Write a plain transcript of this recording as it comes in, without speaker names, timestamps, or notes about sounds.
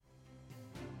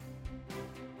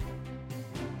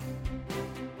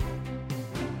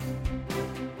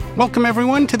Welcome,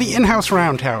 everyone, to the In-House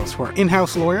Roundhouse, where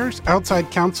in-house lawyers,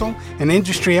 outside counsel, and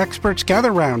industry experts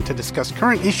gather round to discuss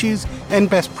current issues and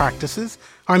best practices.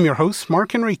 I'm your host, Mark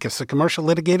Henriques, a commercial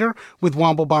litigator with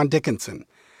Womble Bond Dickinson.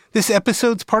 This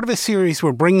episode's part of a series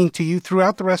we're bringing to you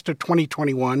throughout the rest of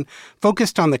 2021,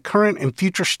 focused on the current and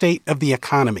future state of the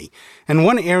economy. And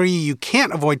one area you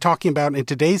can't avoid talking about in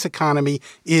today's economy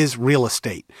is real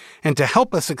estate. And to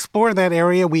help us explore that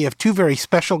area, we have two very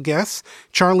special guests.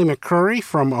 Charlie McCrory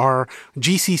from our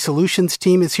GC Solutions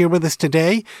team is here with us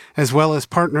today, as well as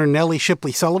partner Nellie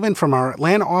Shipley Sullivan from our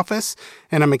Atlanta office.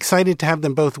 And I'm excited to have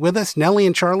them both with us. Nellie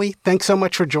and Charlie, thanks so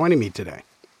much for joining me today.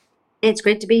 It's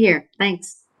great to be here.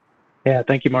 Thanks. Yeah,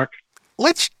 thank you, Mark.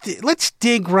 Let's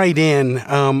dig right in.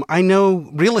 I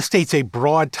know real estate's a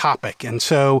broad topic, and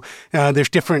so there's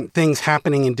different things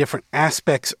happening in different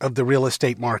aspects of the real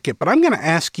estate market. But I'm going to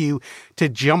ask you to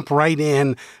jump right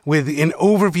in with an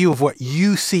overview of what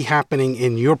you see happening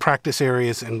in your practice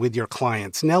areas and with your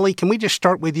clients. Nellie, can we just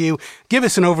start with you? Give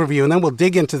us an overview, and then we'll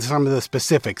dig into some of the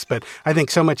specifics. But I think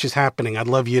so much is happening. I'd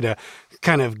love you to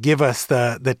kind of give us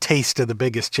the taste of the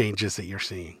biggest changes that you're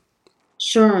seeing.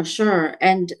 Sure.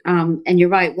 And you're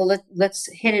right. Well, let's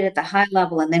hit it at the high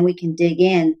level, and then we can dig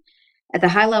in. At the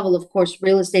high level, of course,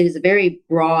 real estate is a very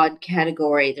broad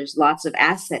category. There's lots of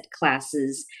asset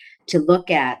classes to look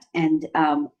at, and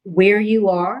where you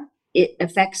are, it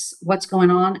affects what's going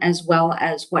on, as well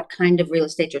as what kind of real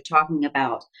estate you're talking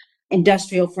about.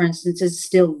 Industrial, for instance, is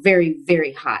still very,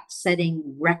 very hot, setting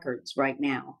records right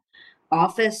now.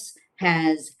 Office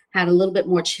has had a little bit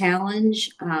more challenge.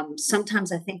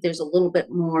 Sometimes I think there's a little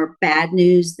bit more bad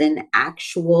news than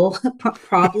actual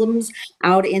problems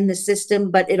out in the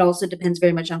system, but it also depends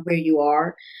very much on where you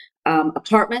are.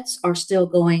 Apartments are still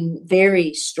going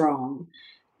very strong.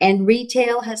 And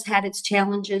retail has had its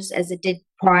challenges, as it did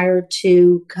prior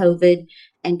to COVID,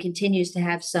 and continues to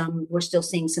have some. We're still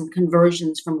seeing some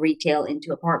conversions from retail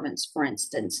into apartments, for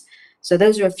instance. So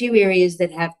those are a few areas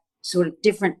that have sort of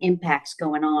different impacts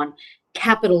going on.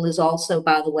 Capital is also,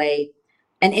 by the way,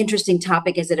 an interesting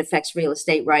topic as it affects real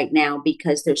estate right now,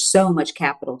 because there's so much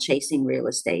capital chasing real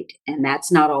estate, and that's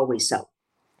not always so.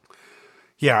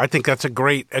 Yeah, I think that's a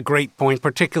great point,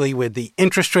 particularly with the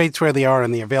interest rates where they are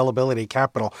and the availability of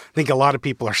capital. I think a lot of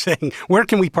people are saying, where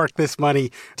can we park this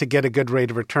money to get a good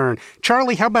rate of return?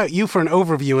 Charlie, how about you for an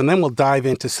overview, and then we'll dive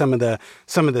into some of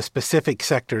the specific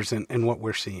sectors and what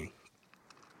we're seeing.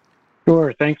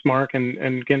 Sure. Thanks, Mark. And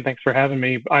again, thanks for having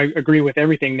me. I agree with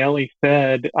everything Nellie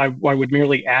said. I would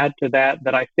merely add to that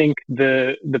I think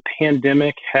the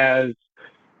pandemic has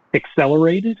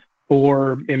accelerated,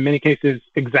 or in many cases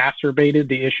exacerbated,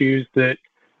 the issues that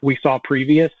we saw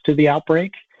previous to the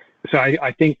outbreak. So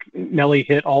I think Nellie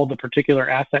hit all the particular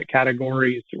asset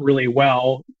categories really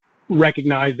well,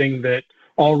 recognizing that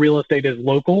all real estate is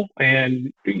local,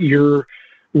 and your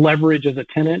leverage as a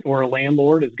tenant or a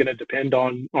landlord is going to depend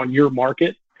on your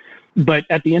market. But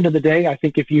at the end of the day, I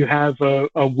think if you have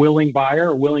a willing buyer,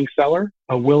 a willing seller,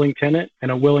 a willing tenant, and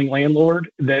a willing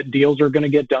landlord, that deals are going to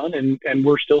get done. And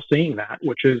we're still seeing that,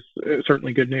 which is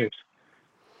certainly good news.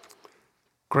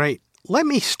 Great. Let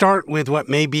me start with what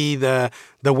may be the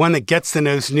one that gets the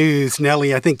most news.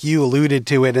 Nellie, I think you alluded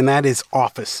to it, and that is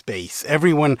office space.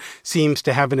 Everyone seems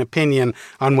to have an opinion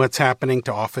on what's happening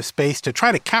to office space. To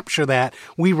try to capture that,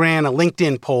 we ran a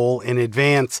LinkedIn poll in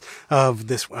advance of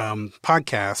this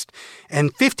podcast,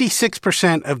 and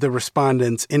 56% of the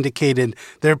respondents indicated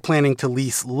they're planning to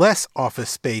lease less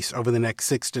office space over the next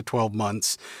 6 to 12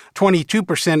 months.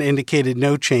 22% indicated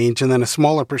no change, and then a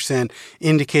smaller percent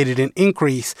indicated an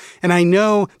increase. And I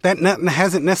know that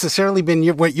hasn't necessarily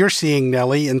been what you're seeing,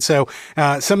 Nellie. And so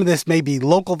some of this may be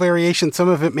local variation. Some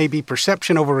of it may be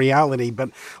perception over reality. But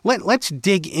let's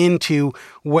dig into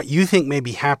what you think may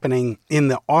be happening in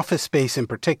the office space in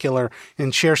particular,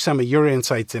 and share some of your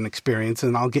insights and experience.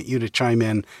 And I'll get you to chime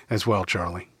in as well,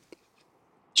 Charlie.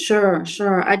 Sure.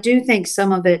 I do think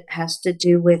some of it has to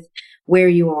do with where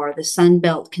you are. The Sun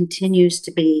Belt continues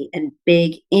to be a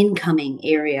big incoming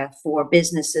area for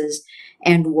businesses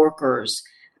and workers.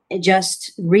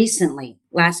 Just recently,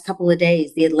 last couple of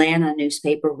days, the Atlanta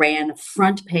newspaper ran a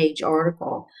front page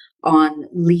article on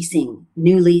leasing,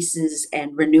 new leases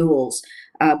and renewals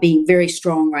being very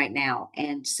strong right now.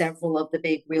 And several of the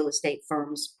big real estate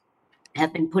firms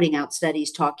have been putting out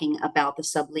studies talking about the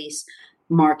sublease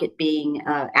market being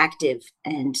active,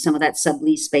 and some of that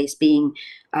sublease space being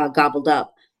gobbled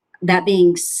up. That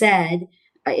being said,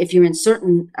 if you're in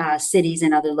certain cities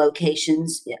and other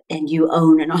locations and you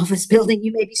own an office building,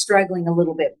 you may be struggling a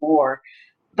little bit more.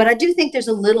 But I do think there's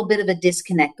a little bit of a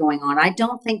disconnect going on. I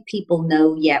don't think people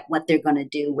know yet what they're going to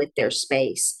do with their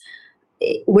space.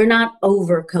 we're not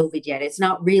over COVID yet. It's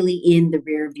not really in the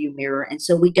rearview mirror. And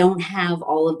so we don't have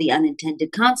all of the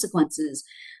unintended consequences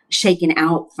shaken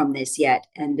out from this yet.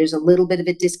 And there's a little bit of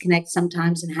a disconnect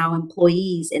sometimes in how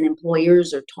employees and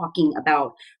employers are talking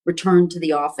about return to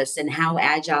the office and how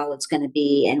agile it's going to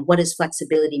be. And what does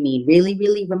flexibility mean? Really,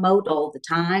 really remote all the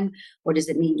time? Or does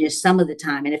it mean just some of the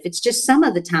time? And if it's just some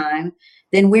of the time,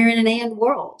 then we're in an and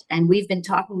world. And we've been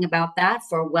talking about that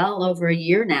for well over a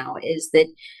year now, is that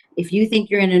if you think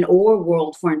you're in an or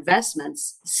world for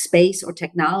investments, space or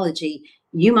technology,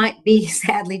 you might be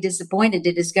sadly disappointed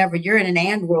to discover you're in an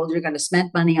and world. You're going to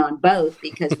spend money on both,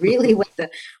 because really what the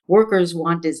workers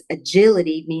want is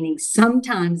agility, meaning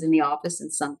sometimes in the office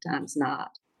and sometimes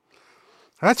not.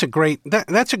 That's a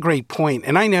great point.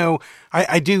 And I know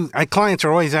clients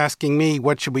are always asking me,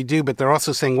 what should we do? But they're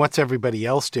also saying, what's everybody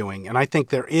else doing? And I think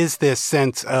there is this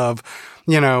sense of,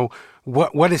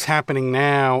 what is happening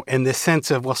now, and this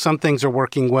sense of, well, some things are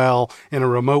working well in a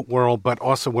remote world, but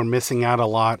also we're missing out a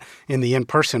lot in the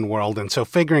in-person world. And so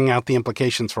figuring out the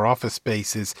implications for office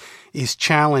space is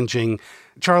challenging.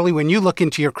 Charlie, when you look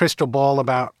into your crystal ball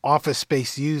about office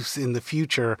space use in the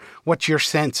future, what's your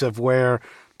sense of where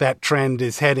that trend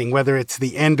is heading, whether it's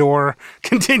the and/or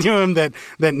continuum that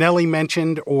Nellie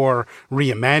mentioned, or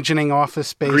reimagining office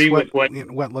space?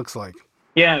 What looks like?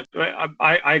 Yeah,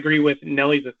 I agree with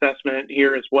Nellie's assessment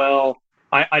here as well.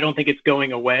 I don't think it's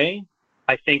going away.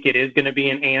 I think it is going to be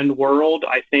an and world.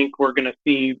 I think we're going to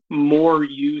see more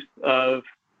use of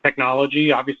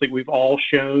technology. Obviously, we've all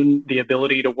shown the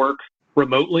ability to work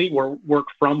remotely or work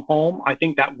from home. I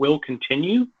think that will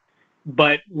continue,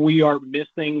 but we are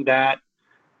missing that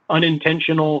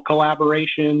unintentional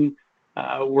collaboration.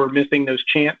 We're missing those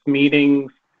chance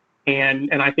meetings.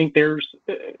 And I think there's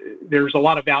a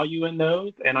lot of value in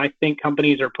those. And I think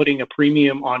companies are putting a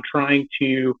premium on trying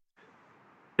to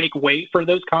make way for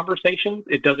those conversations.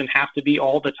 It doesn't have to be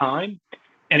all the time.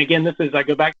 And again, I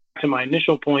go back to my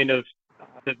initial point of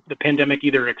the pandemic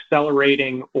either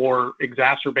accelerating or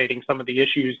exacerbating some of the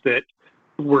issues that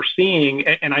we're seeing.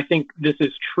 And I think this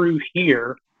is true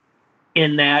here,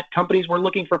 in that companies were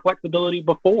looking for flexibility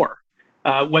before,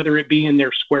 whether it be in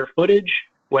their square footage,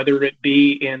 whether it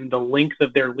be in the length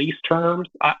of their lease terms.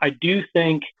 I do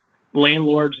think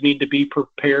landlords need to be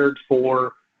prepared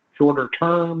for shorter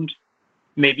terms,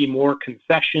 maybe more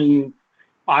concessions.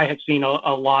 I have seen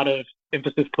a lot of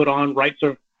emphasis put on rights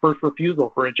of first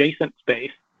refusal for adjacent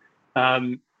space.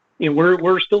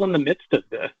 We're still in the midst of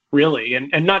this, really,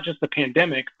 and not just the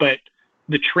pandemic, but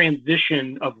the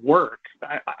transition of work.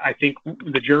 I think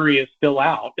the jury is still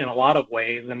out in a lot of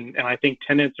ways, and I think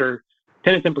tenants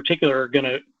in particular are going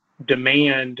to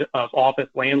demand of office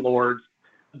landlords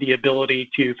the ability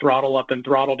to throttle up and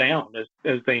throttle down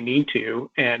as they need to.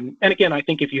 And again, I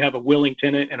think if you have a willing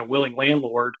tenant and a willing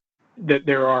landlord, that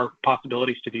there are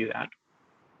possibilities to do that.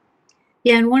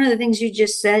 Yeah, and one of the things you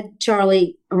just said,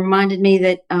 Charlie, reminded me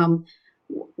that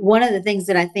one of the things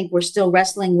that I think we're still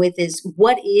wrestling with is,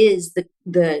 what is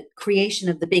the creation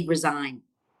of the big resign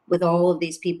with all of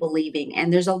these people leaving?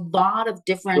 And there's a lot of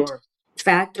different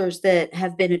factors that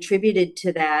have been attributed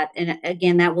to that. And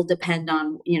again, that will depend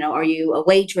on, are you a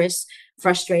waitress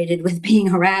frustrated with being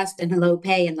harassed and low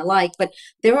pay and the like? But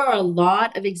there are a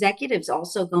lot of executives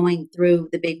also going through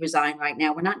the big resign right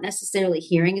now. We're not necessarily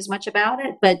hearing as much about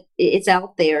it, but it's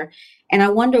out there. And I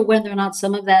wonder whether or not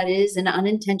some of that is an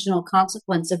unintentional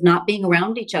consequence of not being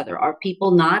around each other. Are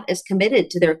people not as committed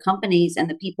to their companies and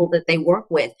the people that they work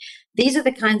with? These are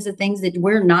the kinds of things that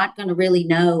we're not going to really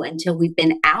know until we've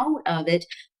been out of it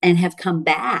and have come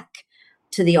back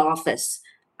to the office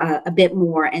a bit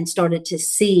more and started to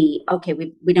see, okay,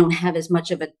 we don't have as much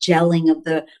of a gelling of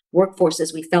the workforce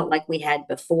as we felt like we had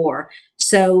before.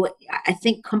 So I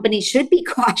think companies should be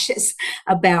cautious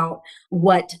about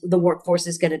what the workforce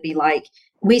is going to be like.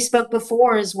 We spoke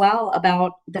before as well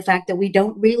about the fact that we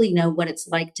don't really know what it's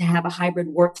like to have a hybrid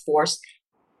workforce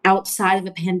outside of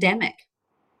a pandemic.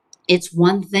 It's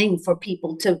one thing for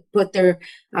people to put their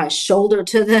shoulder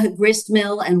to the grist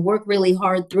mill and work really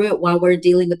hard through it while we're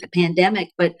dealing with the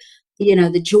pandemic. But,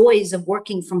 the joys of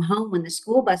working from home when the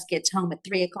school bus gets home at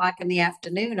 3:00 in the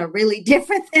afternoon are really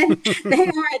different than they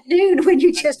are at noon when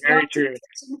you just walk to the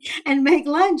kitchen and make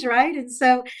lunch, right? And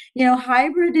so,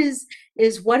 hybrid is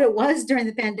what it was during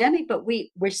the pandemic, but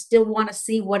we still want to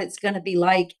see what it's going to be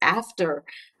like after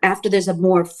there's a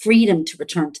more freedom to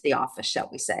return to the office, shall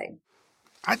we say.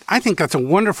 I think that's a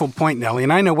wonderful point, Nellie.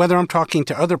 And I know whether I'm talking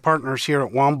to other partners here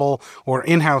at Womble or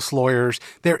in-house lawyers,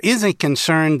 there is a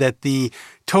concern that the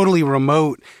totally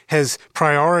remote has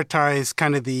prioritized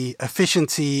kind of the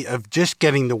efficiency of just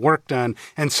getting the work done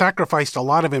and sacrificed a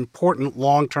lot of important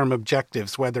long-term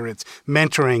objectives, whether it's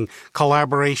mentoring,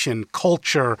 collaboration,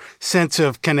 culture, sense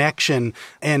of connection.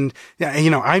 And,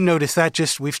 I've noticed that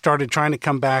we've started trying to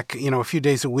come back, a few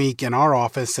days a week in our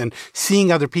office, and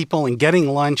seeing other people and getting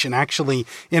lunch and actually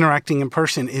interacting in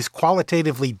person is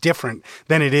qualitatively different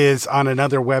than it is on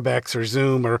another WebEx or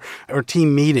Zoom or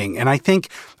team meeting. And I think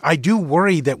I do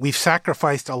worry that we've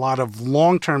sacrificed a lot of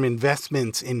long-term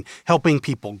investments in helping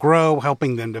people grow,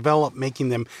 helping them develop, making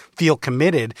them feel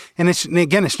committed. And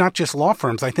it's not just law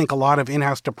firms. I think a lot of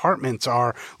in-house departments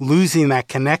are losing that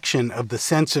connection of the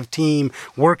sense of team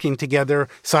working together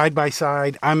side by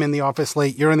side. I'm in the office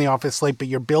late, you're in the office late, but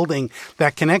you're building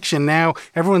that connection. Now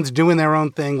everyone's doing their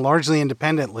own thing largely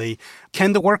independently.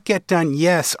 Can the work get done?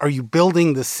 Yes. Are you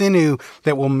building the sinew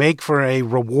that will make for a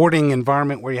rewarding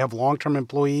environment where you have long-term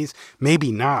employees?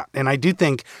 Maybe not. And I do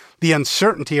think the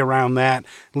uncertainty around that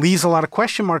leaves a lot of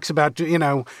question marks about, do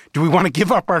we want to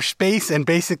give up our space and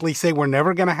basically say we're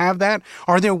never going to have that?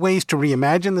 Are there ways to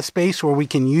reimagine the space where we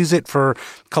can use it for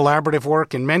collaborative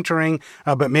work and mentoring,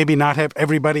 but maybe not have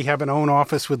everybody have an own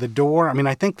office with a door? I mean,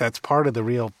 I think that's part of the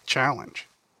real challenge.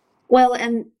 Well,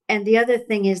 and the other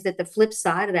thing is that the flip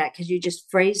side of that, because you just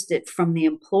phrased it from the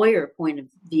employer point of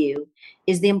view,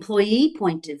 is the employee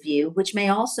point of view, which may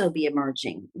also be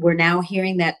emerging. We're now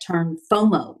hearing that term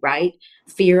FOMO, right?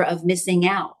 Fear of missing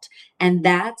out. And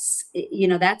that's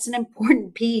an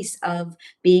important piece of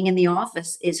being in the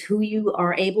office, is who you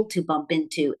are able to bump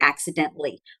into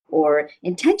accidentally or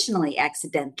intentionally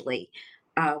accidentally.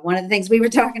 One of the things we were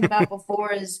talking about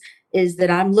before is that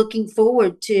I'm looking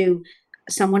forward to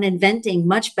someone inventing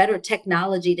much better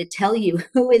technology to tell you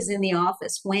who is in the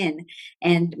office when,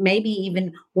 and maybe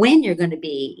even when you're going to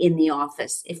be in the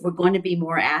office, if we're going to be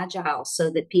more agile so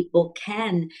that people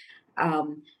can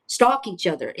stalk each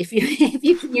other, if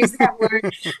you can use that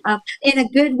word, in a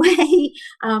good way,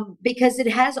 because it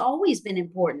has always been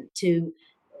important to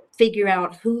figure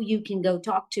out who you can go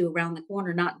talk to around the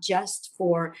corner, not just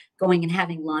for going and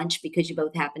having lunch because you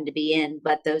both happen to be in,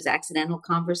 but those accidental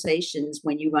conversations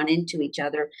when you run into each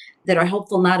other that are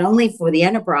helpful not only for the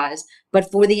enterprise, but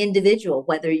for the individual,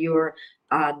 whether you're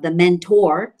the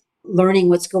mentor learning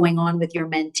what's going on with your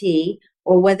mentee,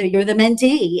 or whether you're the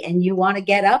mentee and you want to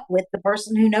get up with the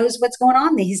person who knows what's going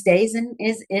on these days and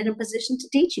is in a position to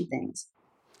teach you things.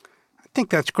 I think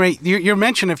that's great. Your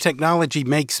mention of technology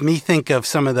makes me think of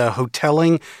some of the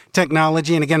hoteling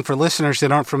technology. And again, for listeners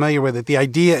that aren't familiar with it, the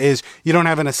idea is you don't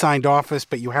have an assigned office,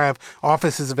 but you have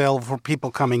offices available for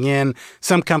people coming in.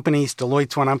 Some companies,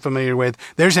 Deloitte's one I'm familiar with,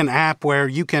 there's an app where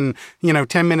you can,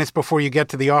 10 minutes before you get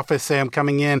to the office, say I'm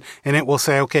coming in, and it will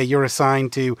say, okay, you're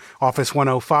assigned to office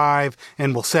 105,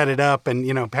 and we'll set it up and,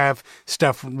 have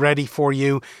stuff ready for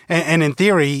you. And in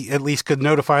theory, at least could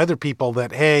notify other people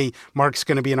that, hey, Mark's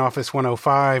going to be in office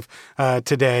 105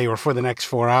 today or for the next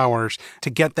 4 hours to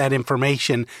get that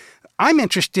information. I'm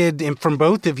interested from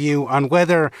both of you on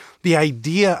whether the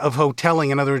idea of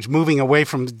hoteling, in other words, moving away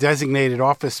from designated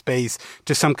office space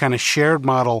to some kind of shared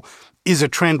model, is a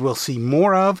trend we'll see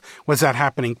more of. Was that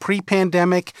happening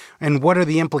pre-pandemic? And what are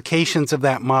the implications of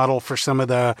that model for some of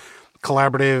the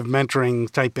collaborative mentoring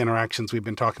type interactions we've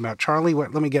been talking about? Charlie,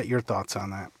 let me get your thoughts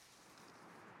on that.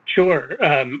 Sure.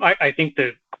 I think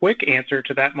the quick answer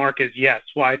to that, Mark, is yes.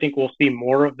 Well, I think we'll see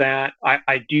more of that.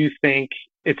 I do think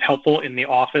it's helpful in the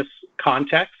office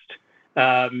context,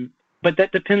 but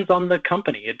that depends on the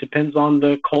company. It depends on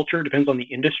the culture, depends on the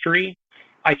industry.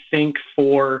 I think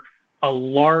for a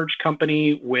large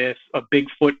company with a big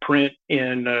footprint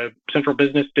in a central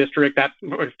business district, that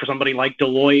for somebody like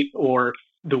Deloitte or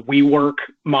the WeWork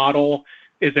model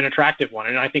is an attractive one.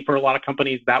 And I think for a lot of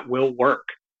companies that will work.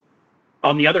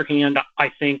 On the other hand,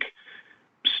 I think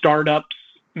startups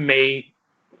may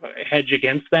hedge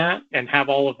against that and have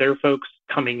all of their folks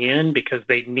coming in because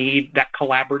they need that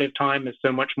collaborative time is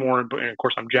so much more. And of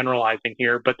course, I'm generalizing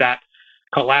here, but that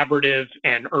collaborative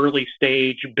and early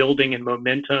stage building and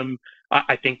momentum,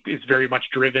 I think is very much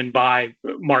driven by,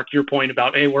 Mark, your point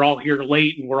about, hey, we're all here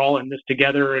late and we're all in this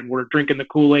together and we're drinking the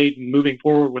Kool-Aid and moving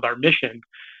forward with our mission.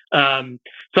 So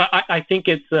I think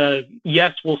it's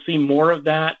yes, we'll see more of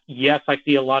that. Yes, I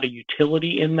see a lot of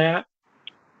utility in that,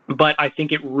 but I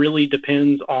think it really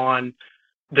depends on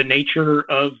the nature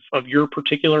of your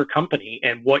particular company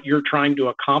and what you're trying to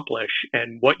accomplish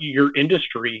and what your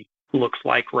industry looks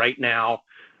like right now,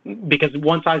 because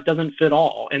one size doesn't fit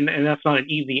all. And that's not an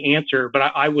easy answer,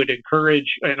 but I would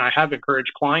encourage, and I have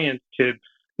encouraged clients to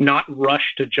not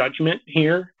rush to judgment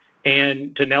here.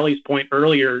 And to Nellie's point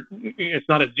earlier, it's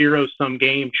not a zero-sum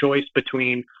game choice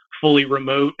between fully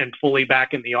remote and fully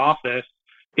back in the office,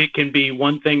 it can be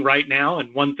one thing right now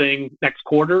and one thing next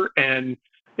quarter, and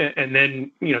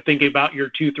then thinking about your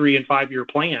 2, 3, and 5 year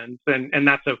plans, and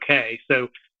that's okay. So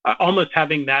almost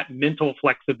having that mental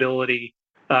flexibility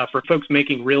for folks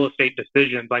making real estate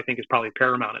decisions, I think, is probably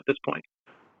paramount at this point.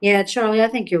 Yeah, Charlie, I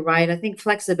think you're right. I think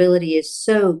flexibility is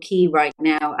so key right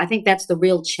now. I think that's the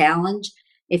real challenge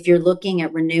if you're looking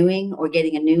at renewing or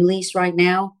getting a new lease right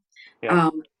now. Yeah.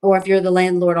 Or if you're the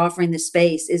landlord offering the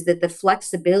space, is that the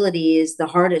flexibility is the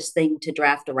hardest thing to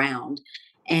draft around.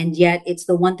 And yet it's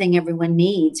the one thing everyone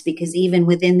needs, because even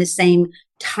within the same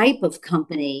type of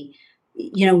company,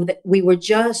 we were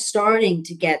just starting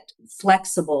to get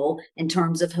flexible in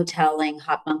terms of hoteling,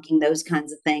 hot bunking, those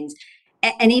kinds of things.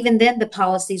 And even then, the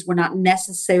policies were not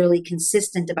necessarily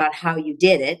consistent about how you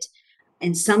did it.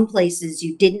 In some places,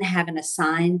 you didn't have an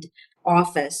assigned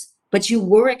office, but you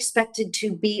were expected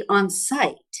to be on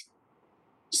site.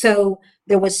 So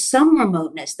there was some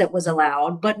remoteness that was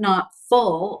allowed, but not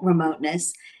full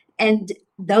remoteness. And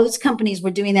those companies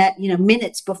were doing that,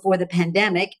 minutes before the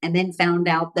pandemic, and then found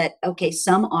out that, okay,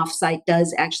 some offsite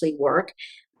does actually work.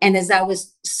 And as I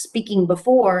was speaking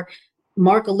before,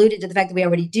 Mark alluded to the fact that we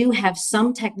already do have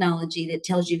some technology that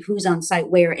tells you who's on site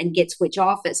where and gets which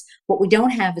office. What we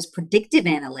don't have is predictive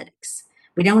analytics.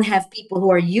 We don't have people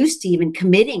who are used to even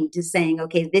committing to saying,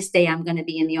 okay, this day I'm going to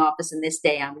be in the office and this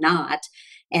day I'm not.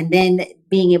 And then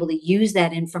being able to use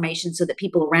that information so that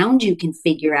people around you can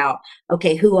figure out,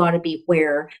 okay, who ought to be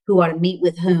where, who ought to meet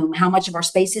with whom, how much of our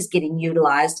space is getting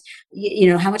utilized,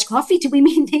 how much coffee do we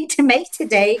need to make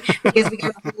today because we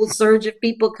got a whole surge of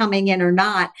people coming in or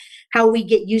not. How we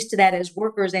get used to that as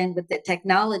workers and with the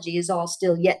technology is all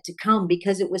still yet to come,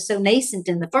 because it was so nascent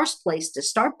in the first place to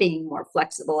start being more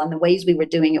flexible, and the ways we were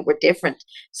doing it were different.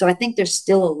 So I think there's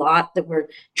still a lot that we're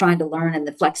trying to learn, and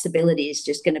the flexibility is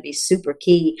just going to be super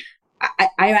key.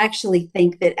 I actually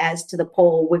think that as to the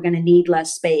poll, we're going to need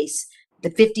less space. The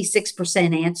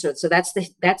 56% answered. So that's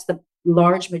the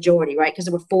large majority, right? Because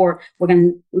we're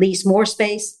going to lease more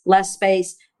space, less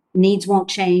space, needs won't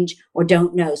change, or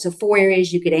don't know. So 4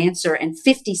 areas you could answer, and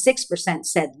 56%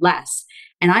 said less.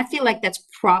 And I feel like that's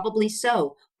probably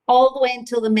so, all the way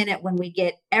until the minute when we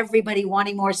get everybody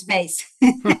wanting more space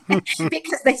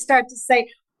because they start to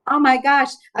say, oh my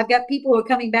gosh, I've got people who are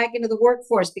coming back into the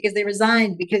workforce because they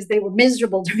resigned because they were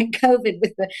miserable during COVID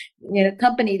with the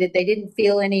company that they didn't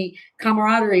feel any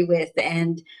camaraderie with.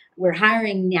 And we're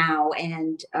hiring now,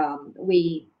 and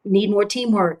we need more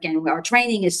teamwork, and our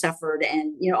training has suffered,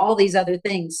 and all these other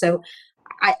things. So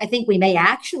I think we may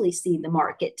actually see the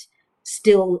market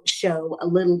still show a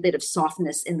little bit of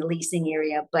softness in the leasing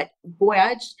area. But boy,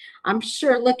 I'm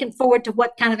sure looking forward to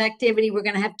what kind of activity we're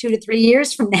going to have 2 to 3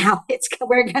 years from now.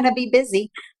 We're going to be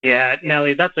busy. Yeah,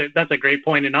 Nellie, that's a great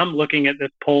point. And I'm looking at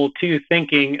this poll too,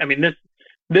 thinking,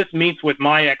 this meets with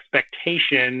my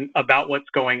expectation about what's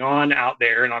going on out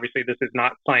there. And obviously this is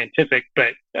not scientific,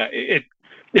 but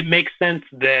it makes sense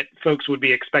that folks would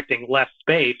be expecting less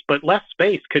space, but less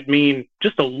space could mean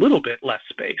just a little bit less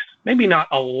space, maybe not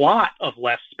a lot of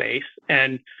less space.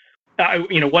 And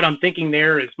what I'm thinking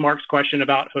there is Mark's question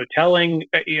about hoteling,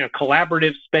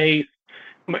 collaborative space,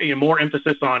 more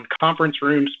emphasis on conference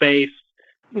room space.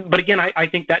 But again, I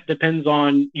think that depends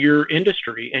on your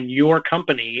industry and your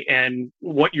company and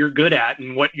what you're good at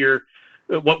and what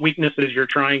weaknesses you're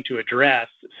trying to address.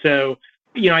 So,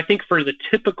 I think for the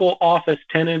typical office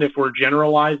tenant, if we're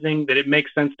generalizing, that it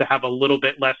makes sense to have a little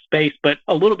bit less space, but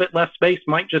a little bit less space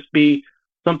might just be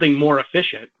something more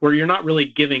efficient where you're not really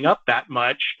giving up that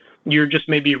much. You're just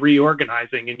maybe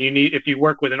reorganizing, and if you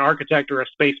work with an architect or a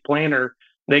space planner,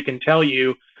 they can tell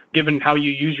you, given how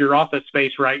you use your office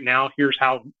space right now, here's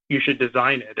how you should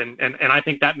design it. And I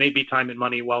think that may be time and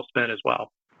money well spent as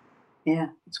well. Yeah,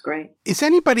 it's great. Is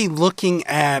anybody looking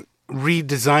at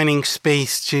redesigning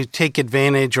space to take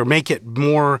advantage or make it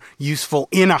more useful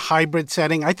in a hybrid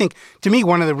setting? I think, to me,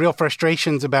 one of the real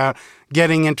frustrations about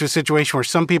getting into a situation where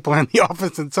some people are in the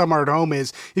office and some are at home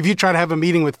is if you try to have a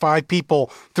meeting with 5 people,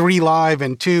 3 live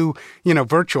and 2,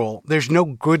 virtual, there's no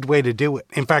good way to do it.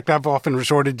 In fact, I've often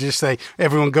resorted to just say,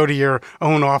 everyone go to your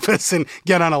own office and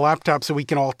get on a laptop so we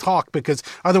can all talk, because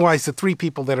otherwise the 3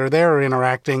 people that are there are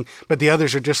interacting, but the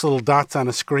others are just little dots on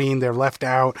a screen. They're left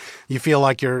out. You feel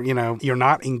like you're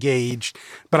not engaged.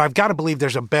 But I've got to believe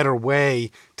there's a better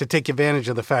way to take advantage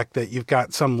of the fact that you've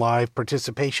got some live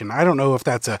participation. I don't know if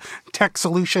that's a tech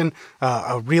solution,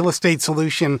 a real estate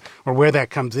solution, or where that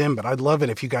comes in, but I'd love it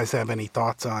if you guys have any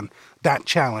thoughts on that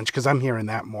challenge, because I'm hearing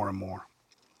that more and more.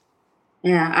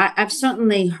 Yeah, I've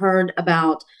certainly heard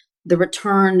about the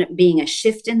return being a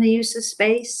shift in the use of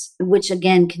space, which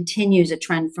again continues a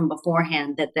trend from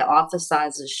beforehand that the office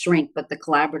sizes shrink, but the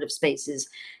collaborative spaces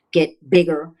get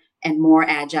bigger and more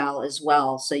agile as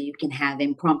well. So you can have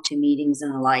impromptu meetings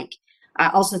and the like. I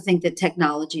also think that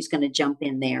technology is going to jump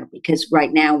in there because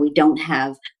right now we don't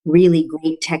have really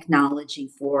great technology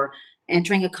for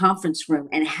entering a conference room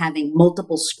and having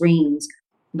multiple screens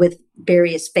with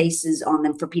various faces on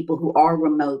them for people who are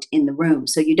remote in the room.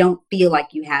 So you don't feel like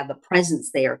you have a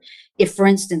presence there. If, for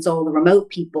instance, all the remote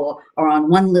people are on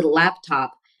one little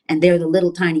laptop and they're the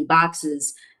little tiny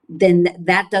boxes, then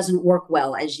that doesn't work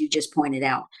well, as you just pointed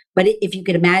out. But if you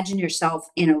could imagine yourself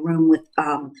in a room with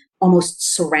almost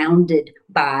surrounded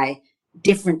by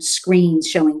different screens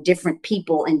showing different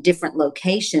people in different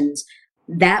locations,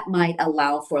 that might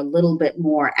allow for a little bit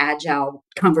more agile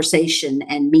conversation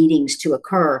and meetings to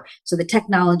occur. So the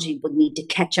technology would need to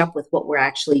catch up with what we're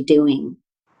actually doing.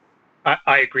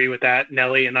 I agree with that,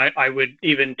 Nellie. And I would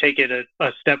even take it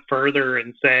a step further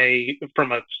and say,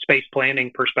 from a space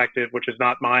planning perspective, which is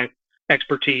not my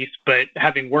expertise, but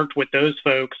having worked with those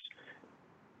folks,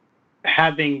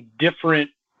 having different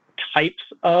types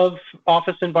of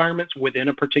office environments within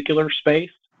a particular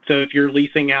space. So if you're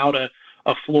leasing out a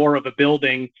floor of a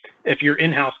building, if you're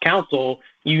in-house counsel,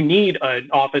 you need an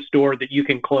office door that you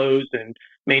can close and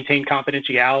maintain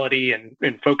confidentiality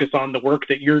and focus on the work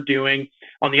that you're doing.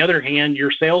 On the other hand,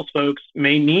 your sales folks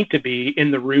may need to be in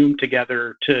the room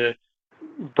together to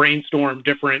brainstorm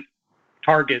different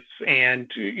targets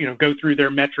and go through their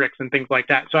metrics and things like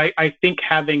that. So I think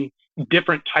having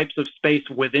different types of space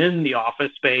within the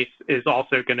office space is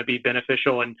also going to be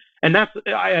beneficial. And that's,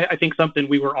 I think, something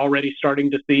we were already starting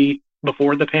to see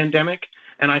before the pandemic,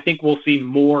 and I think we'll see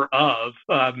more of.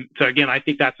 So again, I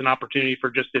think that's an opportunity for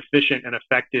just efficient and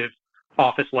effective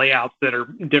office layouts that are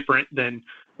different than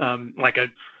like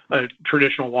a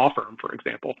traditional law firm, for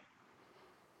example.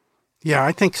 Yeah,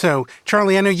 I think so.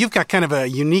 Charlie, I know you've got kind of a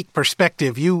unique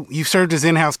perspective. You served as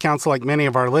in-house counsel like many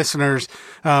of our listeners,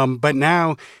 but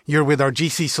now you're with our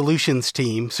GC Solutions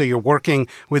team, so you're working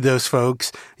with those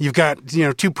folks. You've got,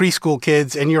 2 preschool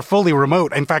kids, and you're fully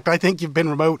remote. In fact, I think you've been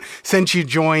remote since you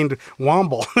joined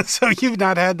Womble, so you've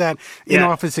not had that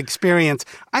in-office experience.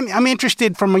 I'm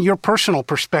interested from your personal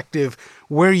perspective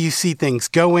where you see things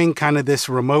going, kind of this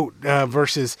remote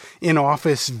versus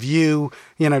in-office view.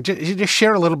 Just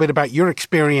share a little bit about your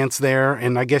experience there,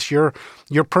 and I guess your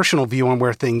personal view on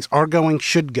where things are going,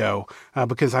 should go,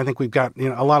 because I think we've got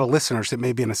a lot of listeners that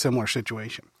may be in a similar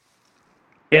situation.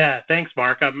 Yeah, thanks,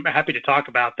 Mark. I'm happy to talk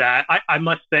about that. I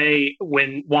must say,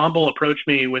 when Womble approached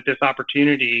me with this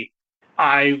opportunity,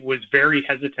 I was very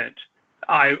hesitant.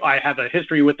 I have a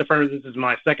history with the firm. This is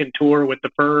my second tour with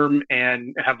the firm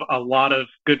and have a lot of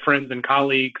good friends and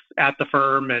colleagues at the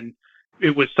firm. And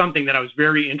it was something that I was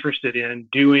very interested in,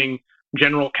 doing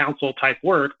general counsel type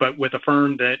work, but with a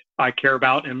firm that I care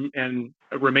about and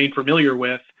remain familiar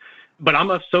with. But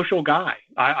I'm a social guy.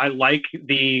 I like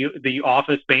the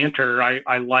office banter.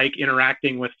 I like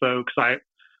interacting with folks. I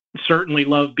certainly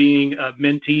love being a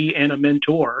mentee and a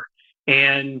mentor.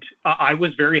 And I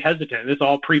was very hesitant. This is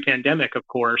all pre-pandemic, of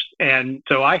course. And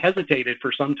so I hesitated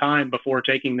for some time before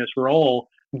taking this role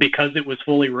because it was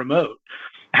fully remote.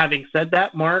 Having said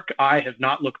that, Mark, I have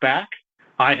not looked back.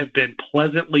 I have been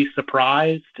pleasantly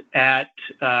surprised at,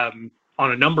 on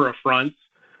a number of fronts.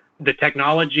 The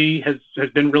technology has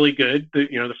been really good.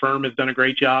 The firm has done a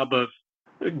great job of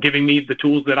giving me the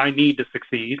tools that I need to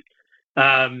succeed.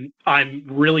 I'm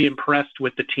really impressed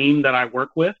with the team that I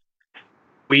work with.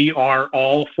 We are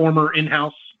all former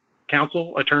in-house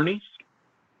counsel attorneys,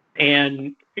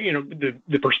 and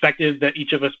the perspective that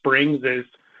each of us brings is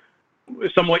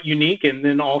somewhat unique, and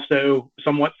then also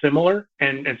somewhat similar,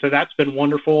 and so that's been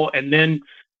wonderful. And then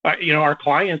our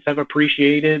clients have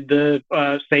appreciated the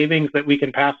savings that we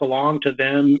can pass along to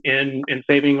them in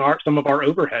saving some of our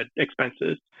overhead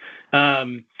expenses.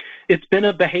 It's been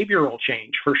a behavioral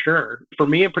change for sure, for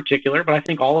me in particular, but I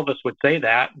think all of us would say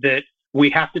that we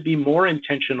have to be more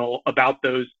intentional about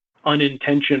those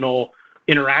unintentional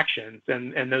interactions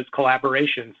and those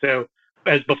collaborations. So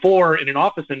as before, in an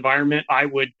office environment, I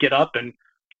would get up and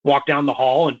walk down the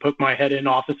hall and poke my head in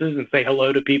offices and say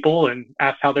hello to people and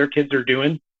ask how their kids are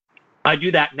doing. I do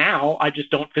that now. I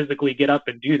just don't physically get up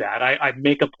and do that. I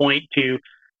make a point to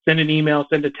send an email,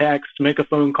 send a text, make a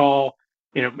phone call,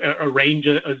 arrange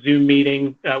a Zoom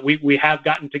meeting. We have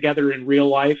gotten together in real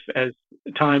life as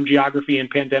time, geography, and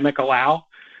pandemic allow.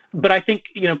 But I think,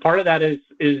 part of that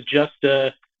is just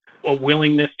a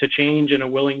willingness to change and a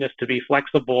willingness to be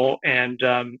flexible. And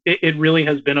it really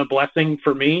has been a blessing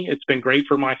for me. It's been great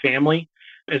for my family.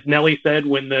 As Nellie said,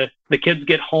 when the kids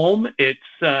get home, it's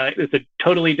a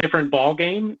totally different ball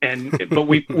game. But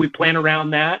we plan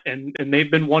around that, and they've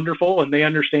been wonderful, and they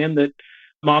understand that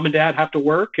mom and dad have to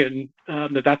work, and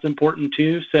that's important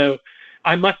too. So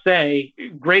I must say,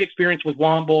 great experience with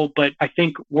Womble, but I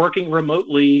think working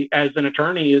remotely as an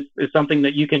attorney is something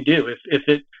that you can do if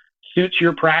it suits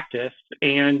your practice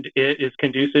and it is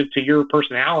conducive to your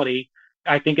personality.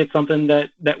 I think it's something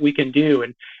that we can do.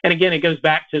 And again, it goes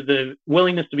back to the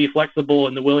willingness to be flexible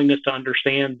and the willingness to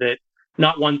understand that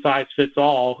not one size fits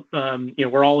all.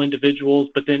 We're all individuals,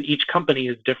 but then each company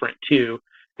is different too.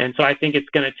 And so I think it's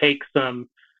going to take some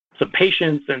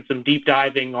patience and some deep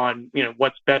diving on,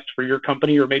 what's best for your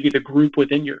company or maybe the group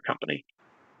within your company.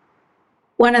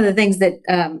 One of the things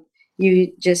that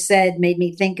you just said made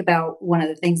me think about one of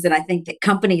the things that I think that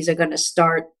companies are going to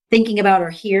start thinking about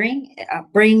or hearing,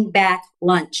 bring back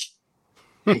lunch.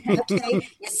 Okay,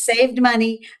 you saved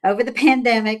money over the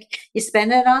pandemic. You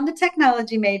spent it on the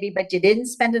technology maybe, but you didn't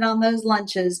spend it on those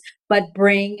lunches, but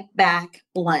bring back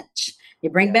lunch. You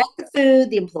bring back the food,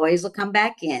 the employees will come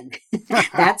back in.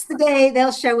 That's the day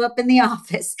they'll show up in the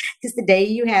office, is the day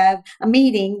you have a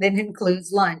meeting that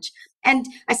includes lunch. And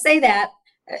I say that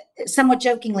somewhat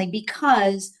jokingly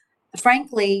because,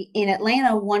 frankly, in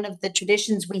Atlanta, one of the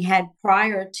traditions we had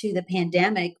prior to the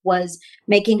pandemic was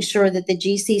making sure that the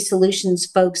GC Solutions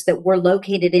folks that were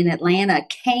located in Atlanta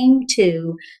came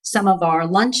to some of our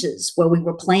lunches where we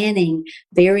were planning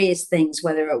various things,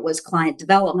 whether it was client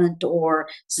development or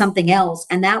something else.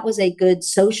 And that was a good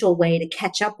social way to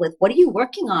catch up with, what are you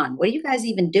working on? What are you guys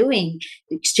even doing?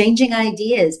 Exchanging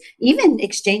ideas, even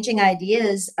exchanging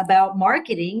ideas about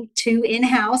marketing to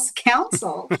in-house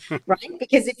counsel, right?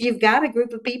 Because if you've got a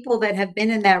group of people that have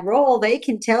been in that role, they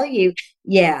can tell you,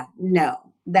 yeah, no,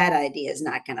 that idea is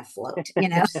not going to float,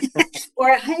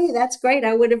 or, hey, that's great.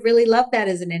 I would have really loved that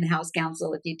as an in-house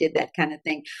counsel if you did that kind of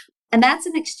thing. And that's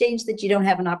an exchange that you don't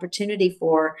have an opportunity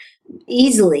for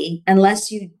easily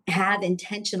unless you have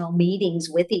intentional meetings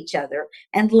with each other.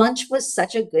 And lunch was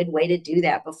such a good way to do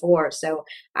that before. So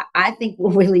I think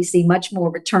we'll really see much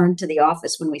more return to the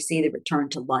office when we see the return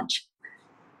to lunch.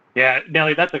 Yeah,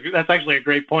 Nellie, that's actually a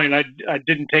great point. I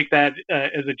didn't take that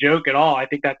as a joke at all. I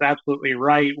think that's absolutely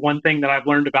right. One thing that I've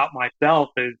learned about myself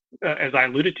is, as I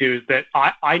alluded to, is that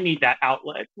I need that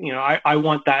outlet. I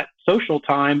want that social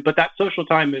time, but that social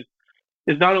time is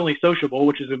not only sociable,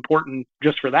 which is important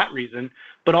just for that reason,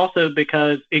 but also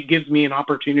because it gives me an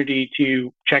opportunity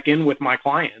to check in with my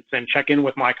clients and check in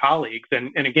with my colleagues.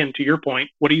 And again, to your point,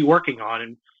 what are you working on?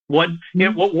 And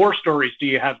what war stories do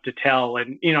you have to tell?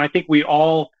 And, I think we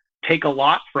all take a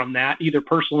lot from that, either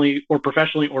personally or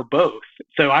professionally or both.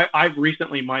 So I've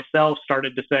recently myself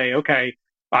started to say, okay,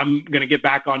 I'm going to get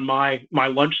back on my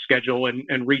lunch schedule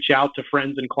and reach out to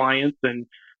friends and clients and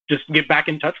just get back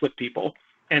in touch with people.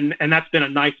 And that's been a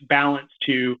nice balance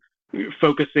to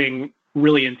focusing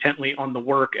really intently on the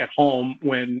work at home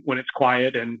when it's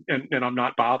quiet and I'm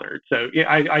not bothered. So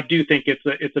yeah, I do think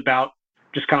it's about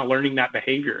just kind of learning that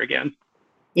behavior again.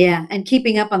 Yeah, and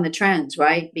keeping up on the trends,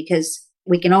 right? Because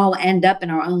we can all end up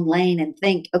in our own lane and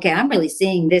think, okay, I'm really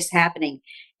seeing this happening.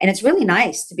 And it's really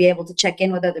nice to be able to check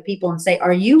in with other people and say,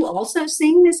 are you also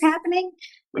seeing this happening?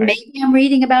 Right. Maybe I'm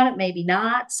reading about it, maybe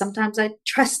not. Sometimes I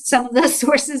trust some of those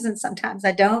sources and sometimes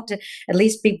I don't, to at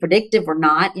least be predictive or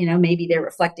not. Maybe they're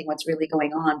reflecting what's really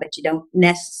going on, but you don't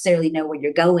necessarily know where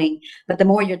you're going. But the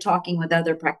more you're talking with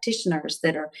other practitioners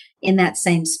that are in that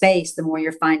same space, the more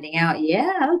you're finding out,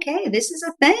 yeah, okay, this is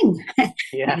a thing.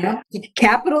 Yeah.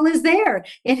 Capital is there.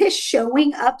 It is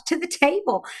showing up to the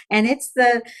table. And it's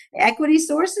the equity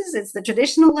sources, it's the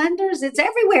traditional lenders, it's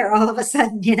everywhere all of a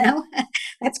sudden,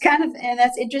 and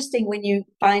that's interesting when you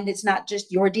find it's not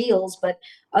just your deals, but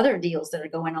other deals that are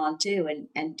going on too.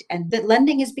 And that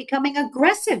lending is becoming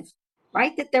aggressive,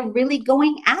 right? That they're really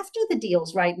going after the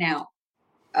deals right now.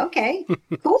 Okay,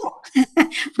 cool.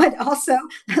 But also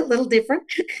a little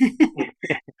different.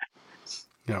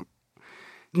 Yeah.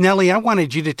 Nellie, I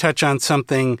wanted you to touch on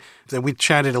something that we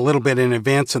chatted a little bit in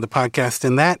advance of the podcast,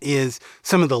 and that is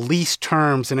some of the lease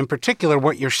terms, and in particular,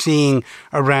 what you're seeing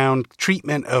around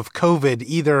treatment of COVID,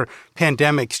 either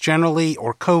pandemics generally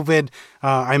or COVID.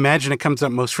 I imagine it comes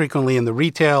up most frequently in the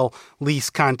retail lease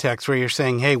context where you're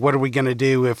saying, hey, what are we going to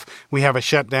do if we have a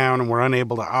shutdown and we're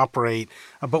unable to operate?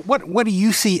 But what do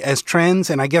you see as trends?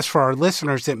 And I guess for our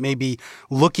listeners that may be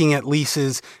looking at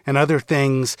leases and other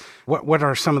things, what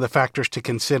are some of the factors to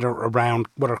consider around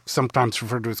what are sometimes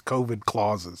referred to as COVID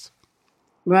clauses?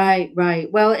 Right.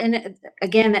 Well, and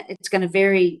again, it's going to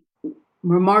vary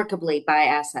remarkably by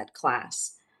asset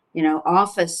class.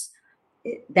 Office,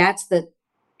 that's the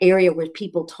area where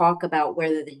people talk about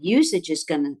whether the usage is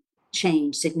going to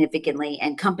change significantly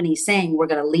and companies saying we're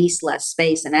going to lease less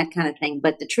space and that kind of thing.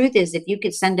 But the truth is, if you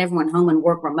could send everyone home and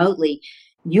work remotely,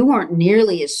 you weren't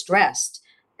nearly as stressed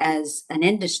as an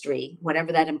industry,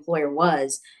 whatever that employer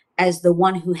was, as the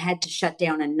one who had to shut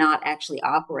down and not actually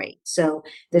operate. So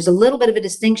there's a little bit of a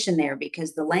distinction there,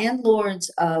 because the landlords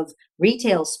of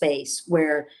retail space,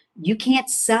 where you can't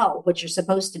sell what you're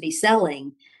supposed to be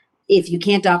selling if you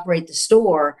can't operate the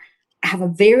store, have a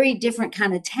very different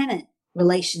kind of tenant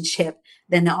relationship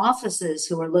than the offices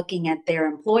who are looking at their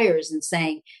employers and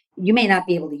saying, you may not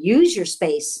be able to use your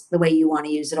space the way you want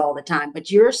to use it all the time,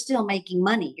 but you're still making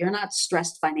money. You're not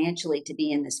stressed financially to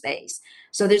be in the space.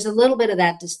 So there's a little bit of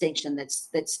that distinction that's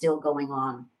still going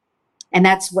on. And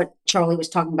that's what Charlie was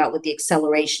talking about with the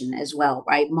acceleration as well,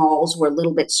 right? Malls were a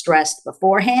little bit stressed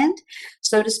beforehand,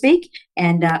 so to speak,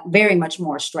 and very much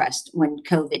more stressed when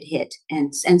COVID hit.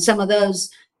 And some of those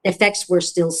effects we're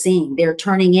still seeing. They're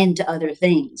turning into other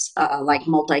things like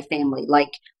multifamily,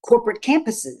 like corporate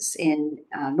campuses in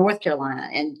North Carolina,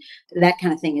 and that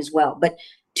kind of thing as well. But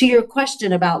to your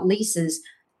question about leases,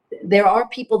 there are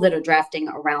people that are drafting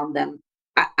around them.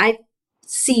 I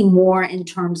see more in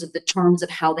terms of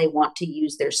how they want to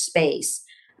use their space.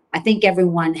 I think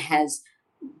everyone has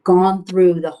gone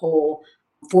through the whole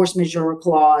force majeure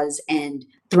clause and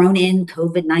thrown in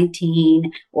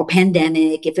COVID-19 or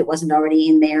pandemic if it wasn't already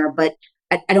in there. But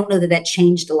I don't know that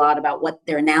changed a lot about what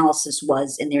their analysis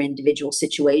was in their individual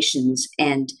situations.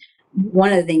 And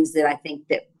one of the things that I think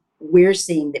that we're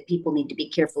seeing that people need to be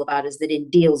careful about is that in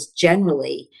deals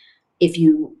generally, if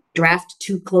you draft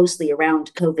too closely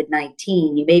around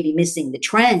COVID-19, you may be missing the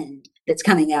trend that's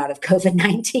coming out of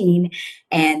COVID-19.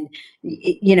 And,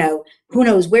 who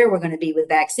knows where we're going to be with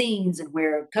vaccines and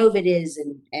where COVID is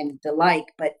and the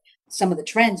like, but some of the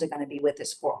trends are going to be with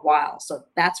us for a while. So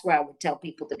that's where I would tell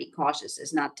people to be cautious,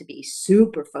 is not to be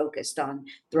super focused on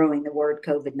throwing the word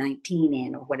COVID-19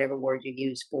 in or whatever word you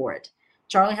use for it.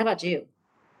 Charlie, how about you?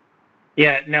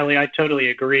 Yeah, Nellie, I totally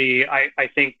agree. I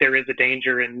think there is a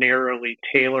danger in narrowly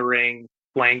tailoring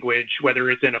language, whether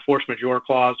it's in a force majeure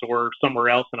clause or somewhere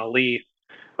else in a lease,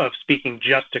 of speaking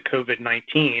just to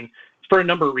COVID-19 for a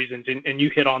number of reasons. And you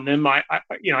hit on them. I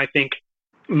think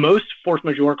most force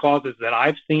majeure clauses that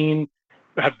I've seen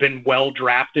have been well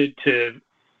drafted to,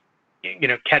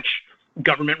 catch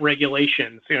government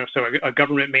regulations, so a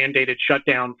government mandated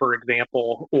shutdown, for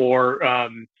example, or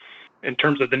in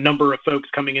terms of the number of folks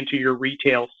coming into your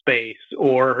retail space,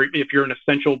 or if you're an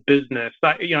essential business.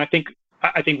 I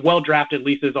think well-drafted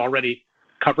leases already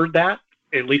covered that,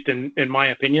 at least in my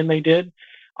opinion, they did.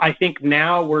 I think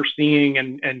now we're seeing,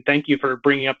 and thank you for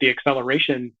bringing up the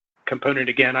acceleration component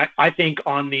again. I think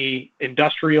on the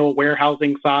industrial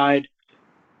warehousing side,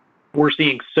 we're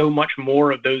seeing so much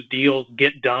more of those deals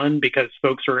get done because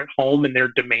folks are at home and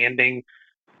they're demanding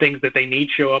things that they need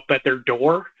show up at their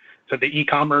door. So the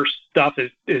e-commerce stuff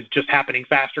is just happening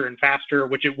faster and faster,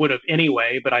 which it would have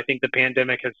anyway, but I think the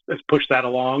pandemic has pushed that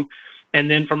along. And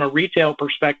then from a retail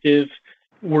perspective,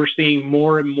 we're seeing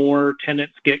more and more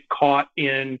tenants get caught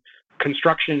in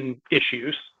construction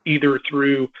issues, either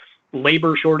through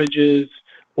labor shortages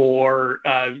or,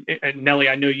 and Nellie,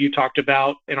 I know you talked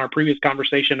about in our previous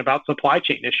conversation about supply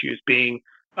chain issues being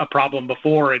a problem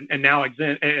before, and now, as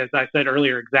I said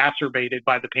earlier, exacerbated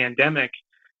by the pandemic.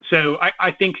 So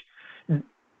I think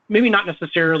maybe not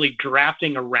necessarily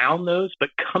drafting around those, but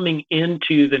coming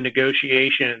into the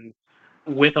negotiations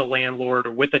with a landlord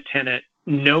or with a tenant,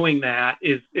 knowing that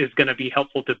is going to be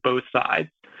helpful to both sides.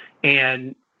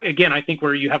 And again, I think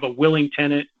where you have a willing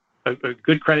tenant, a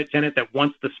good credit tenant that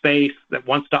wants the space, that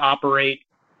wants to operate,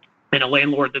 and a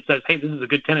landlord that says, hey, this is a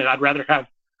good tenant, I'd rather have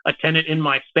a tenant in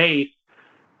my space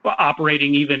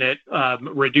operating even at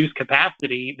reduced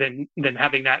capacity than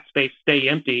having that space stay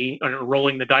empty or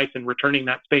rolling the dice and returning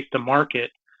that space to market.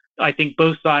 I think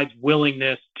both sides'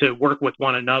 willingness to work with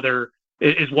one another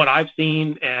is what I've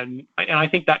seen, and I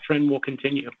think that trend will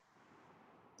continue.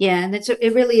 Yeah, and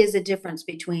it really is a difference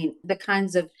between the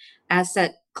kinds of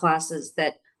asset classes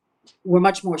that were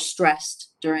much more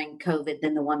stressed during COVID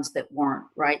than the ones that weren't,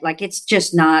 right? Like, it's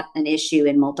just not an issue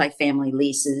in multifamily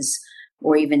leases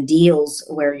or even deals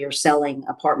where you're selling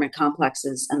apartment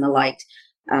complexes and the like.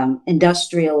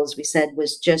 Industrial, as we said,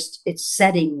 it's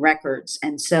setting records.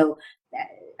 And so,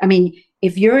 I mean,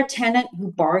 if you're a tenant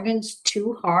who bargains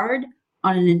too hard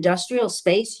on an industrial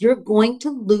space, you're going to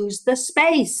lose the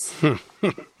space.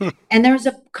 And there's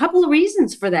a couple of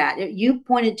reasons for that. You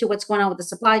pointed to what's going on with the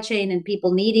supply chain and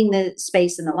people needing the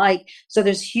space and the like. So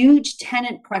there's huge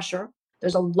tenant pressure.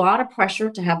 There's a lot of pressure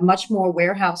to have much more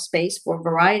warehouse space for a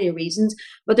variety of reasons,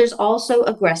 but there's also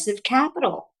aggressive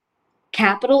capital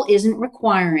capital isn't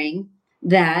requiring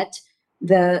that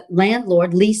the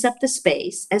landlord lease up the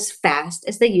space as fast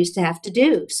as they used to have to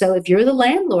do. So if you're the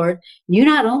landlord, you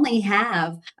not only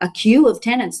have a queue of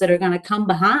tenants that are going to come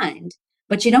behind,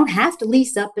 but you don't have to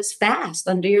lease up as fast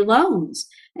under your loans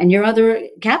and your other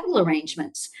capital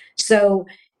arrangements. So,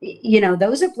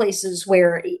 those are places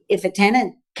where if a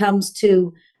tenant comes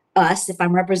to us, if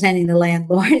I'm representing the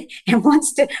landlord and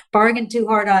wants to bargain too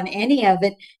hard on any of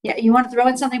it, yeah, you want to throw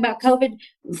in something about COVID,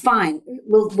 fine,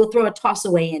 we'll throw a toss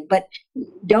away in, but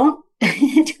don't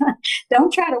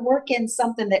don't try to work in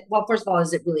something that, well, first of all,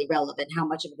 is it really relevant? How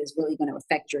much of it is really going to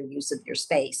affect your use of your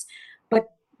space? But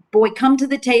boy, come to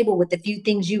the table with the few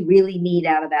things you really need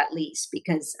out of that lease,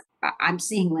 because I'm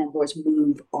seeing landlords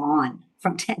move on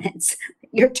from tenants.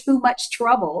 You're too much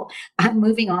trouble. I'm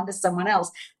moving on to someone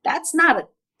else. That's not a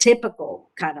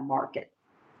typical kind of market.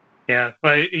 Yeah,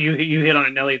 well, you hit on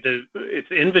it, Nellie.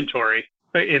 It's inventory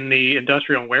in the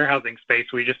industrial and warehousing space.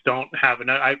 We just don't have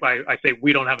enough. I say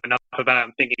we don't have enough of that.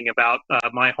 I'm thinking about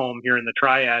my home here in the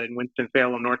Triad in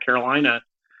Winston-Salem, North Carolina.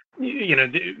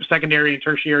 The secondary and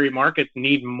tertiary markets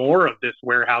need more of this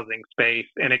warehousing space,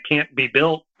 and it can't be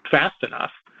built fast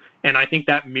enough. And I think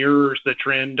that mirrors the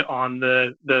trend on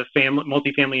the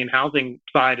multifamily and housing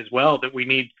side as well, that we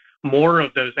need more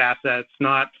of those assets,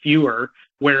 not fewer,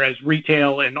 whereas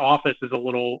retail and office is a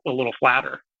little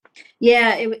flatter.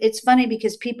 Yeah, it's funny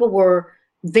because people were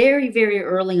very, very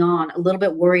early on a little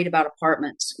bit worried about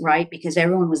apartments, right? Because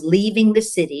everyone was leaving the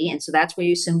city. And so that's where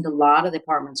you assumed a lot of the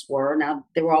apartments were. Now,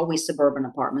 there were always suburban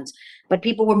apartments, but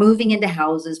people were moving into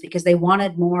houses because they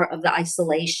wanted more of the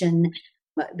isolation,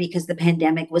 because the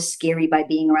pandemic was scary by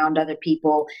being around other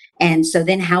people. And so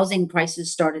then housing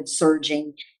prices started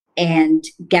surging. And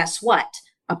guess what?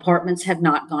 Apartments have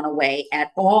not gone away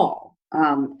at all.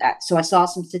 So I saw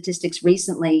some statistics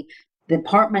recently. The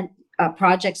apartment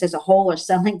projects as a whole are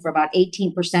selling for about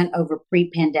 18% over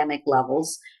pre-pandemic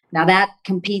levels. Now that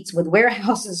competes with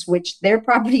warehouses, which their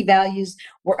property values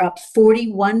were up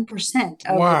 41%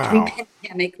 over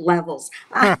pre-pandemic levels.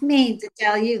 I mean, to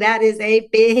tell you, that's a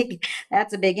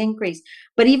big increase.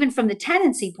 But even from the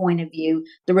tenancy point of view,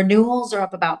 the renewals are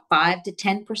up about 5 to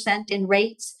 10% in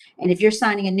rates. And if you're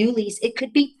signing a new lease, it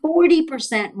could be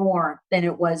 40% more than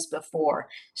it was before.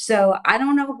 So I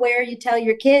don't know where you tell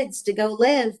your kids to go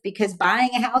live, because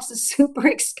buying a house is super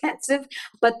expensive,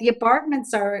 but the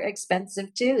apartments are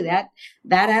expensive too. That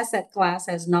asset class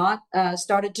has not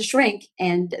started to shrink,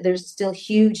 and there's still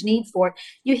huge need for it.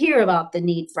 You hear about the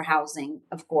need for housing,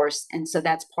 of course, and so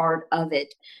that's part of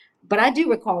it. But I do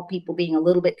recall people being a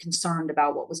little bit concerned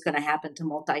about what was going to happen to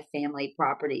multifamily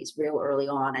properties real early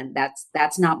on, and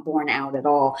that's not borne out at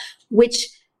all, which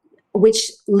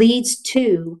leads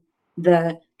to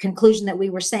the conclusion that we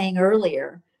were saying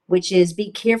earlier, which is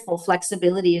be careful.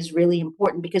 Flexibility is really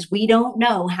important, because we don't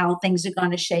know how things are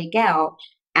going to shake out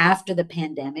after the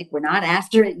pandemic. We're not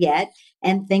after it yet,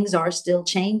 and things are still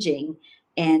changing,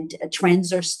 and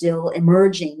trends are still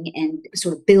emerging and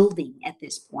sort of building at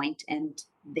this point, and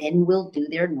then will do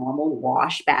their normal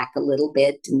wash back a little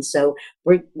bit. And so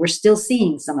we're still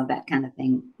seeing some of that kind of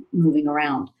thing moving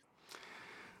around.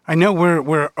 I know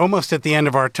we're almost at the end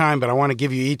of our time, but I want to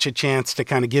give you each a chance to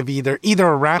kind of give either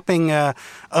a wrapping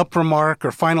up remark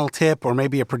or final tip, or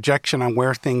maybe a projection on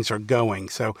where things are going.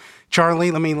 So, Charlie,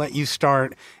 let me let you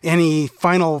start. Any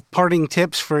final parting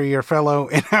tips for your fellow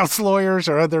in-house lawyers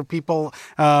or other people,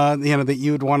 that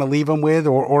you would want to leave them with,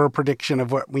 or a prediction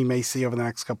of what we may see over the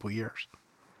next couple of years?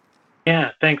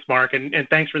 Yeah, thanks, Mark, and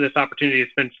thanks for this opportunity.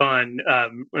 It's been fun. I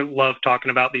love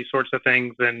talking about these sorts of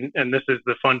things, and this is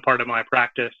the fun part of my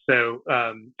practice. So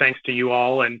thanks to you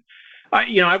all. And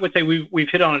I would say we've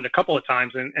hit on it a couple of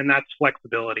times, and that's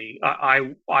flexibility.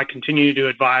 I continue to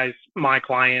advise my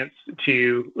clients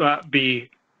to be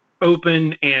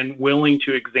open and willing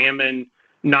to examine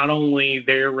not only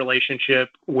their relationship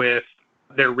with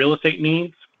their real estate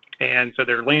needs, and so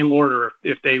their landlord, or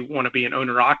if they want to be an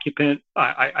owner-occupant.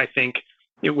 I think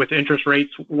with interest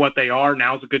rates what they are,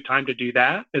 now is a good time to do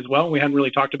that as well. We haven't really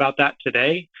talked about that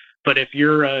today, but if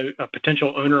you're a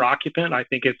potential owner-occupant, I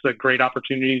think it's a great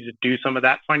opportunity to do some of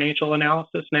that financial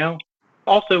analysis now.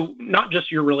 Also, not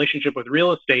just your relationship with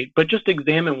real estate, but just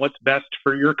examine what's best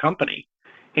for your company.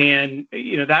 And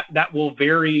that will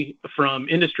vary from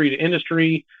industry to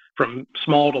industry, from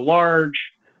small to large,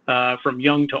 from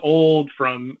young to old,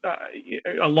 from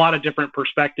a lot of different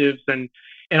perspectives. And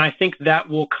I think that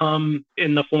will come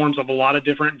in the forms of a lot of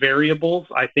different variables.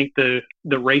 I think the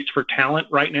race for talent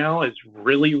right now is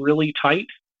really, really tight.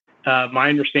 My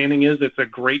understanding is it's a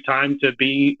great time to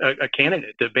be a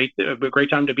candidate, a great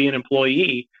time to be an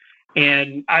employee.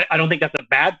 And I don't think that's a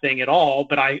bad thing at all,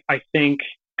 but I think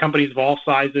companies of all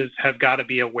sizes have got to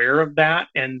be aware of that,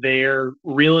 and their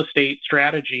real estate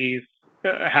strategies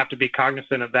have to be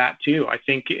cognizant of that too. I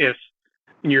think if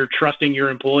you're trusting your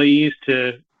employees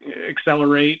to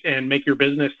accelerate and make your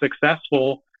business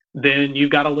successful, then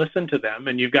you've got to listen to them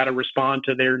and you've got to respond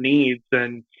to their needs.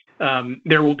 And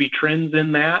there will be trends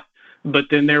in that, but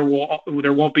then there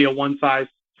won't be a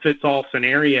one-size-fits-all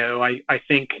scenario. I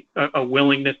think a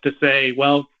willingness to say,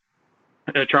 well,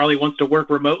 Charlie wants to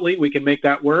work remotely, we can make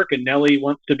that work, and Nellie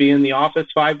wants to be in the office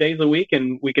 5 days a week,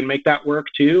 and we can make that work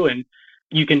too. And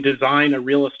you can design a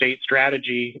real estate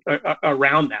strategy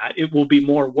around that. It will be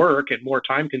more work and more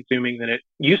time-consuming than it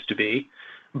used to be,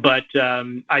 but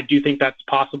I do think that's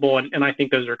possible, and I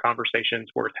think those are conversations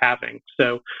worth having.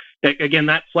 So again,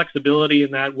 that flexibility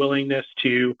and that willingness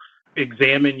to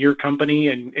examine your company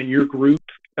and your group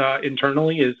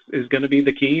internally is going to be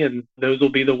the key, and those will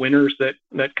be the winners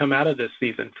that come out of this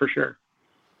season for sure.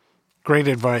 Great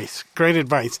advice. Great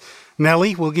advice.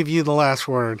 Nellie, we'll give you the last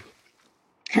word.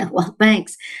 Well,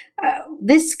 thanks.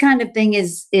 This kind of thing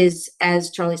is,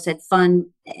 as Charlie said, fun.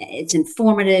 It's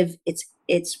informative.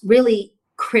 It's really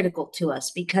critical to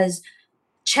us, because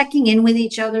checking in with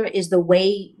each other is the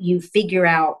way you figure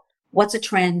out what's a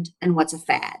trend and what's a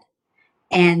fad.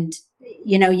 And,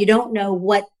 you don't know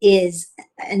what is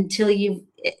until you've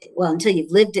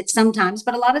lived it sometimes,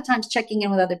 but a lot of times checking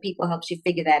in with other people helps you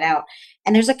figure that out.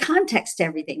 And there's a context to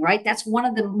everything, right? That's one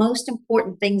of the most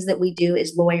important things that we do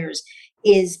as lawyers,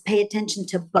 is pay attention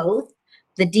to both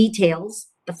the details,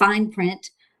 the fine print,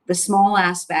 the small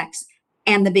aspects,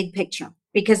 and the big picture,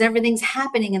 because everything's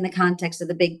happening in the context of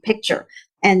the big picture,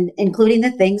 and including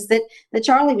the things that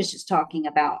Charlie was just talking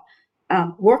about.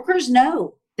 Workers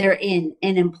know they're in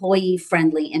an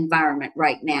employee-friendly environment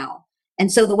right now.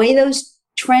 And so the way those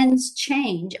trends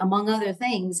change, among other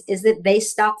things, is that they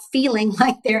stop feeling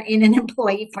like they're in an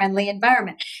employee-friendly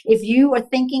environment. If you are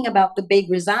thinking about the big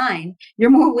resign, you're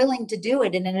more willing to do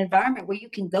it in an environment where you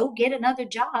can go get another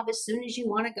job as soon as you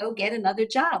want to go get another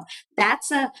job. That's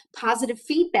a positive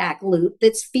feedback loop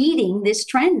that's feeding this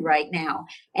trend right now.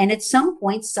 And at some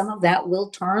point, some of that will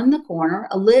turn the corner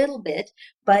a little bit,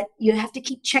 but you have to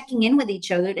keep checking in with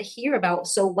each other to hear about,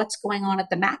 so what's going on at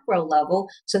the macro level,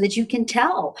 so that you can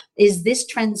tell, is this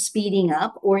trend speeding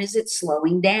up or is it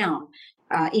slowing down?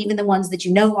 Even the ones that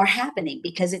are happening,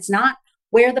 because it's not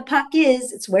where the puck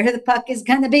is, it's where the puck is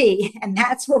going to be. And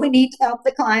that's what we need to help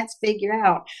the clients figure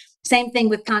out. Same thing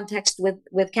with context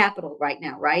with capital right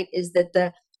now, right? Is that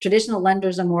the traditional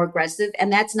lenders are more aggressive,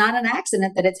 and that's not an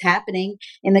accident that it's happening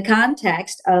in the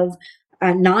context of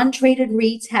non-traded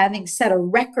REITs having set a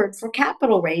record for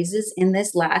capital raises in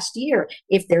this last year.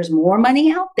 If there's more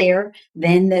money out there,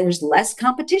 then there's less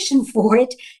competition for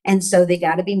it. And so they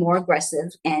got to be more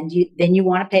aggressive. And then you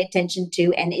want to pay attention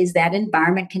to, and is that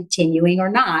environment continuing or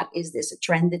not? Is this a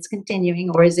trend that's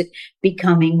continuing, or is it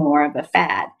becoming more of a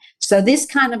fad? So this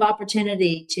kind of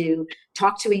opportunity to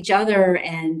talk to each other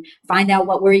and find out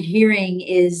what we're hearing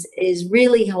is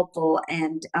really helpful.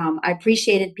 And I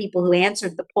appreciated people who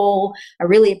answered the poll. I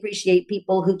really appreciate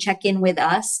people who check in with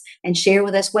us and share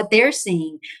with us what they're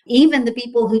seeing. Even the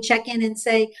people who check in and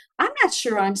say, I'm not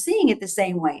sure I'm seeing it the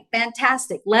same way.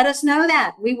 Fantastic. Let us know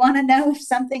that. We want to know if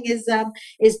something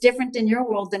is different in your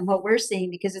world than what we're seeing,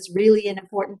 because it's really an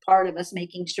important part of us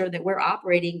making sure that we're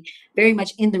operating very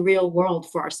much in the real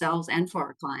world for ourselves and for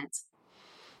our clients.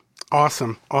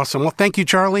 Awesome. Well, thank you,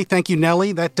 Charlie. Thank you,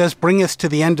 Nellie. That does bring us to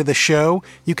the end of the show.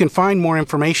 You can find more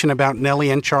information about Nellie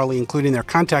and Charlie, including their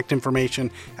contact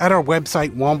information, at our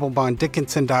website,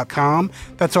 wandelbahndickinson.com.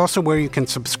 That's also where you can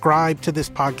subscribe to this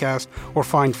podcast or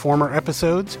find former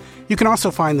episodes. You can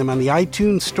also find them on the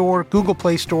iTunes Store, Google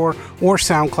Play Store, or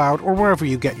SoundCloud, or wherever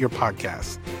you get your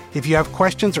podcasts. If you have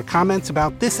questions or comments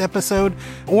about this episode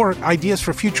or ideas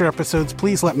for future episodes,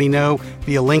 please let me know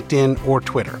via LinkedIn or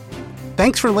Twitter.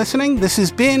 Thanks for listening. This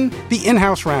has been the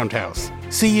In-House Roundhouse.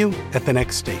 See you at the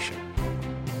next station.